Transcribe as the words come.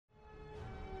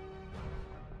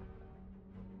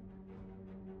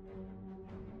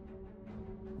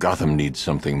Gotham needs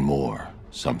something more,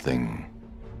 something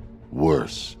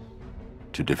worse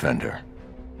to defend her.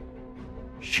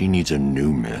 She needs a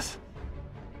new myth.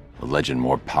 A legend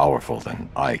more powerful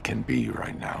than I can be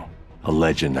right now. A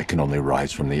legend that can only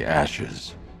rise from the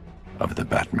ashes of the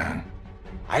Batman.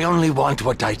 I only want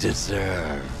what I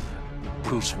deserve.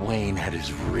 Bruce Wayne had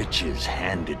his riches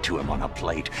handed to him on a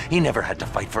plate. He never had to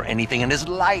fight for anything in his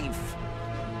life.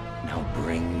 Now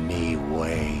bring me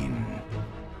Wayne,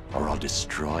 or I'll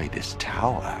destroy this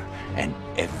tower and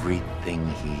everything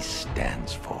he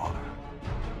stands for.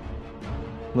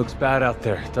 Looks bad out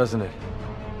there, doesn't it?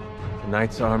 The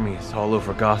Knight's army is all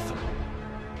over Gotham.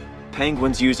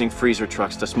 Penguin's using freezer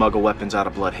trucks to smuggle weapons out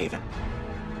of Bloodhaven.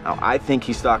 Now, I think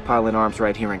he's stockpiling arms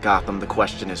right here in Gotham. The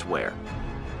question is where.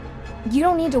 You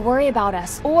don't need to worry about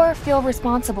us, or feel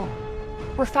responsible.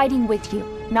 We're fighting with you,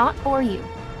 not for you.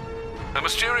 A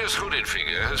mysterious hooded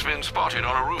figure has been spotted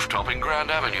on a rooftop in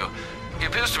Grand Avenue. He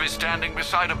appears to be standing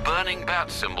beside a burning bat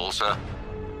symbol, sir.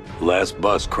 Last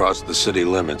bus crossed the city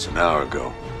limits an hour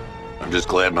ago. I'm just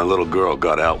glad my little girl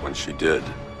got out when she did.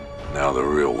 Now the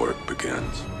real work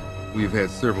begins. We've had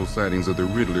several sightings of the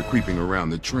Riddler creeping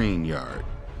around the train yard.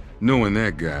 Knowing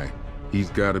that guy, he's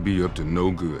gotta be up to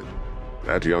no good.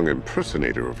 That young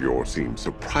impersonator of yours seems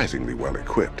surprisingly well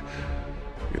equipped.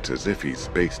 It's as if he's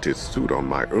based his suit on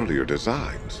my earlier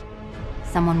designs.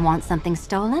 Someone wants something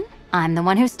stolen? I'm the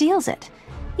one who steals it.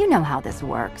 You know how this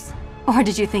works. Or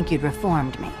did you think you'd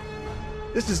reformed me?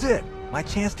 This is it. My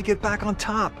chance to get back on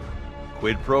top.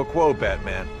 Quid pro quo,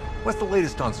 Batman. What's the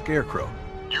latest on Scarecrow?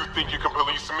 You think you can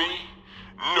police me?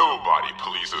 Nobody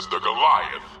polices the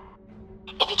Goliath.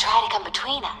 If you try to come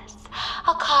between us,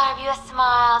 I'll carve you a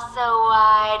smile so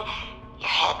wide, your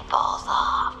head falls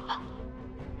off.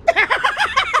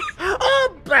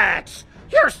 Oh, Bats!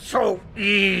 You're so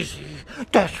easy.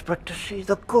 Desperate to see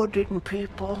the good in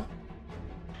people.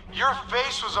 Your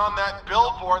face was on that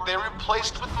billboard they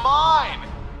replaced with mine.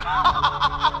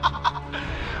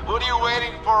 What are you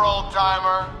waiting for,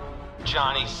 old-timer?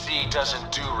 Johnny C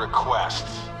doesn't do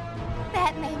requests.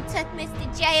 Batman took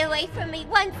Mr. J away from me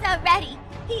once already.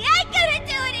 He ain't gonna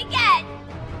do it again!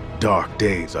 Dark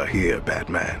days are here,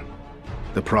 Batman.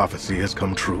 The prophecy has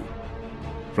come true.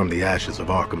 From the ashes of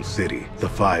Arkham City, the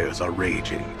fires are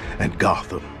raging, and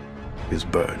Gotham is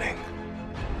burning.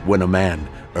 When a man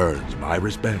earns my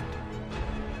respect,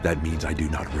 that means I do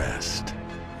not rest.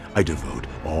 I devote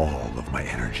all of my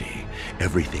energy,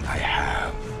 everything I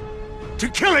have, to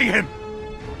killing him!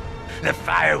 The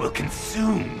fire will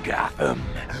consume Gotham.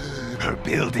 Her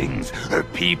buildings, her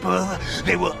people,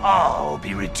 they will all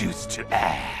be reduced to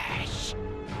ash.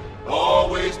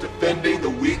 Always defending the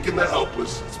weak and the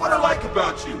helpless. That's what I like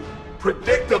about you.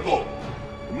 Predictable.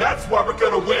 And that's why we're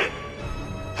gonna win.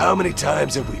 How many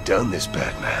times have we done this,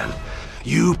 Batman?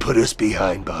 You put us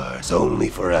behind bars only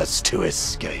for us to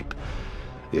escape.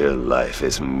 Your life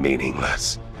is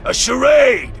meaningless. A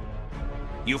charade!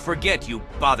 You forget, you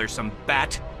bothersome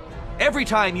bat. Every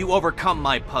time you overcome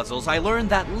my puzzles, I learn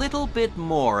that little bit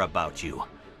more about you.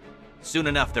 Soon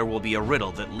enough, there will be a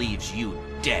riddle that leaves you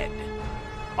dead.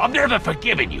 I've never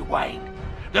forgiven you, Wayne.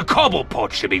 The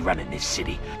Cobblepot should be running this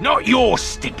city, not your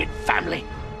stinking family.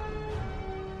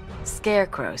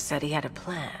 Scarecrow said he had a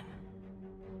plan.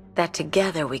 That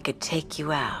together we could take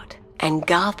you out, and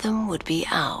Gotham would be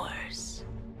ours.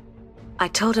 I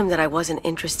told him that I wasn't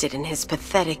interested in his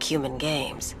pathetic human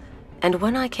games, and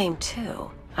when I came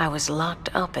to, I was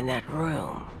locked up in that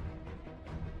room.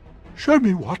 Show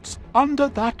me what's under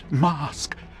that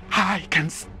mask. I can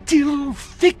still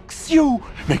fix you,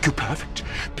 make you perfect.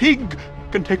 Pig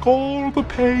can take all the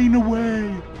pain away.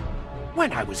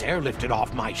 When I was airlifted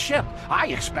off my ship, I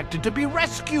expected to be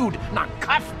rescued, not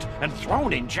cuffed and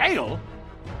thrown in jail.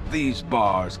 These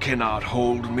bars cannot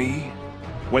hold me.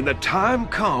 When the time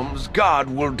comes, God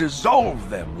will dissolve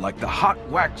them like the hot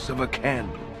wax of a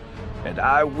candle, and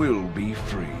I will be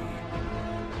free.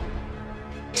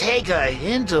 Take a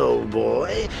hint, old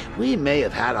boy. We may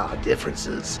have had our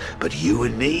differences, but you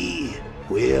and me,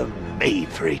 we're made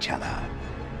for each other.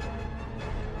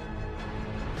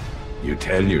 You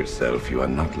tell yourself you are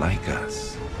not like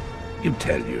us. You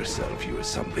tell yourself you are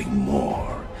something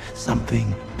more,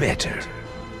 something better.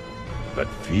 But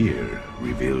fear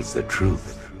reveals the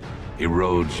truth,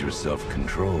 erodes your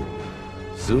self-control.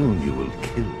 Soon you will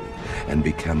kill and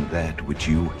become that which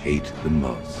you hate the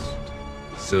most.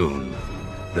 Soon,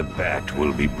 the bat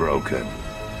will be broken.